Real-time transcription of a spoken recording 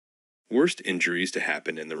Worst injuries to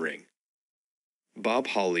happen in the ring. Bob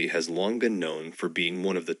Holly has long been known for being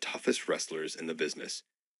one of the toughest wrestlers in the business.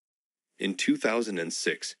 In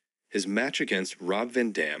 2006, his match against Rob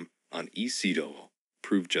Van Dam on ECW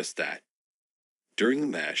proved just that. During the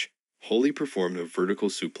match, Holly performed a vertical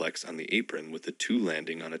suplex on the apron with the two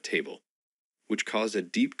landing on a table, which caused a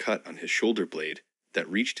deep cut on his shoulder blade that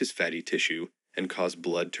reached his fatty tissue and caused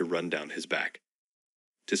blood to run down his back.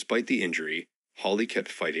 Despite the injury, Holly kept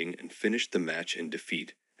fighting and finished the match in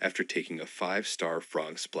defeat after taking a 5-star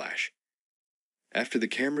frog splash. After the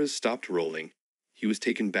cameras stopped rolling, he was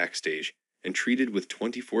taken backstage and treated with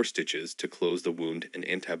 24 stitches to close the wound and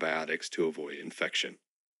antibiotics to avoid infection.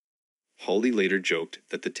 Holly later joked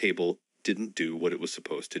that the table didn't do what it was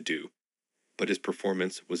supposed to do, but his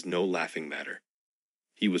performance was no laughing matter.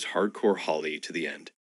 He was hardcore Holly to the end.